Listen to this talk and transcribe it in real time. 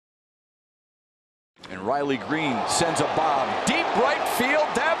And Riley Greene sends a bomb deep right field.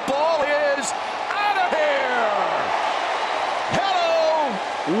 That ball is out of here.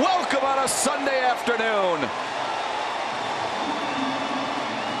 Hello, welcome on a Sunday afternoon.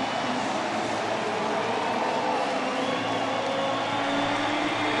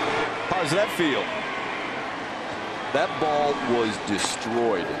 How's that feel? That ball was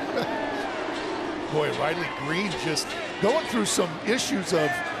destroyed. Boy, Riley Greene just going through some issues of,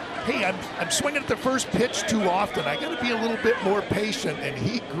 hey, I'm swinging at the first pitch too often. I got to be a little bit more patient, and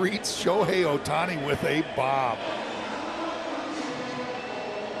he greets Shohei Ohtani with a bomb.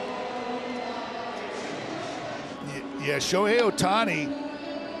 Yeah, Shohei Ohtani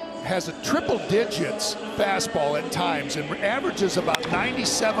has a triple digits fastball at times and averages about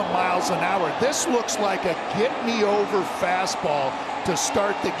 97 miles an hour. This looks like a get-me-over fastball to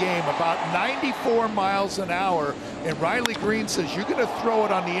start the game, about 94 miles an hour. And Riley Greene says, you're going to throw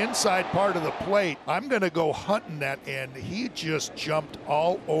it on the inside part of the plate. I'm going to go hunting that, and he just jumped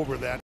all over that.